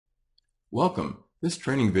Welcome. This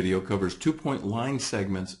training video covers two-point line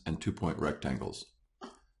segments and two-point rectangles.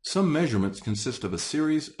 Some measurements consist of a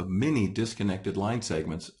series of mini disconnected line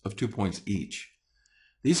segments of 2 points each.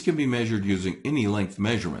 These can be measured using any length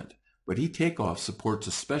measurement, but eTakeoff supports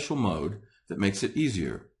a special mode that makes it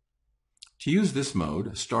easier. To use this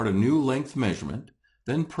mode, start a new length measurement,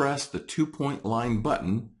 then press the 2-point line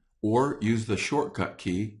button or use the shortcut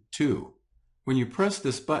key 2. When you press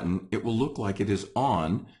this button, it will look like it is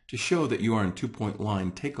on to show that you are in two-point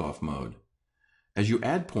line takeoff mode. As you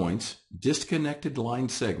add points, disconnected line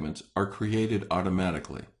segments are created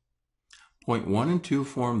automatically. Point 1 and 2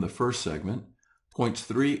 form the first segment, points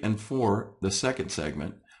 3 and 4 the second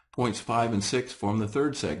segment, points 5 and 6 form the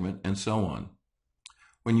third segment, and so on.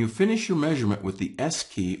 When you finish your measurement with the S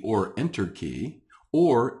key or Enter key,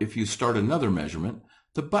 or if you start another measurement,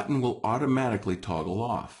 the button will automatically toggle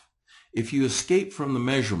off. If you escape from the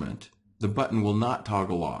measurement, the button will not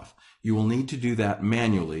toggle off. You will need to do that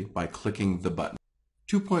manually by clicking the button.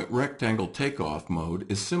 Two-point rectangle takeoff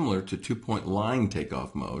mode is similar to two-point line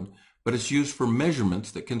takeoff mode, but it's used for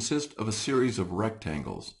measurements that consist of a series of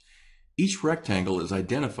rectangles. Each rectangle is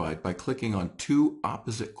identified by clicking on two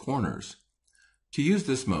opposite corners. To use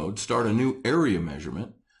this mode, start a new area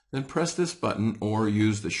measurement, then press this button or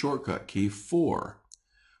use the shortcut key 4.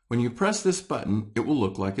 When you press this button, it will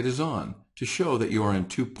look like it is on, to show that you are in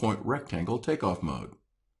two-point rectangle takeoff mode.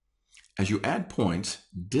 As you add points,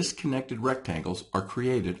 disconnected rectangles are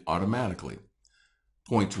created automatically.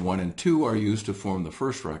 Points 1 and 2 are used to form the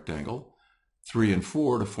first rectangle, 3 and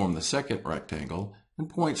 4 to form the second rectangle, and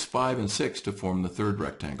points 5 and 6 to form the third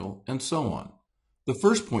rectangle, and so on. The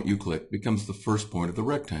first point you click becomes the first point of the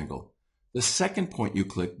rectangle. The second point you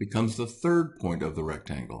click becomes the third point of the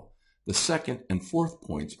rectangle. The second and fourth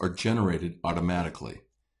points are generated automatically.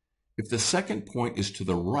 If the second point is to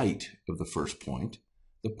the right of the first point,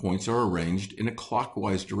 the points are arranged in a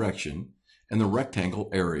clockwise direction and the rectangle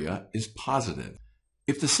area is positive.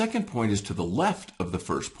 If the second point is to the left of the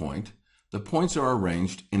first point, the points are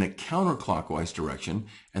arranged in a counterclockwise direction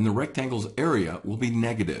and the rectangle's area will be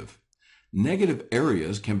negative. Negative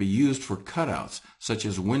areas can be used for cutouts, such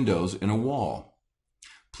as windows in a wall.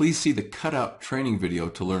 Please see the cutout training video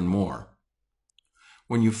to learn more.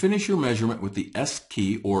 When you finish your measurement with the S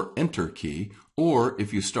key or Enter key, or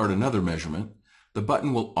if you start another measurement, the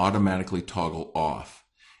button will automatically toggle off.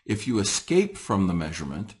 If you escape from the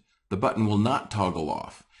measurement, the button will not toggle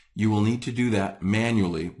off. You will need to do that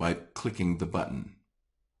manually by clicking the button.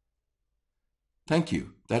 Thank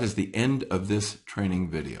you. That is the end of this training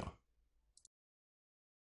video.